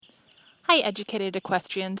Hi, educated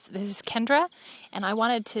equestrians. This is Kendra, and I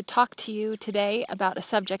wanted to talk to you today about a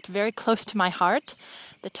subject very close to my heart,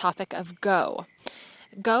 the topic of go.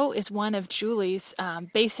 Go is one of Julie's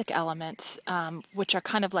basic elements, which are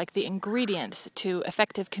kind of like the ingredients to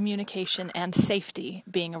effective communication and safety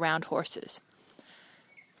being around horses.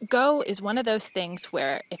 Go is one of those things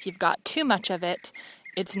where if you've got too much of it,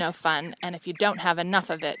 it's no fun, and if you don't have enough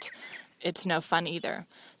of it, it's no fun either.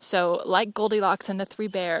 So like Goldilocks and the Three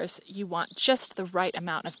Bears, you want just the right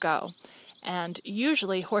amount of go. And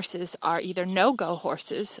usually horses are either no-go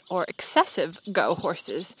horses or excessive go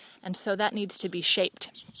horses, and so that needs to be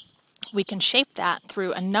shaped. We can shape that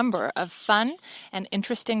through a number of fun and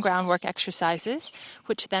interesting groundwork exercises,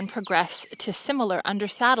 which then progress to similar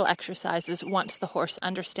under-saddle exercises once the horse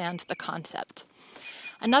understands the concept.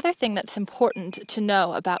 Another thing that's important to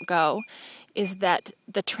know about go is that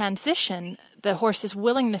the transition, the horse's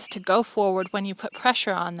willingness to go forward when you put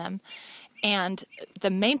pressure on them, and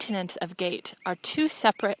the maintenance of gait are two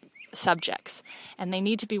separate subjects, and they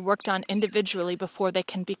need to be worked on individually before they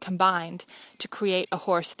can be combined to create a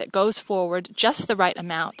horse that goes forward just the right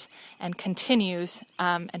amount and continues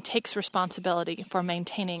and takes responsibility for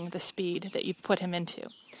maintaining the speed that you've put him into.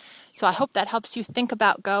 So I hope that helps you think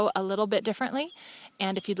about go a little bit differently,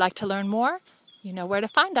 and if you'd like to learn more, you know where to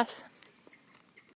find us.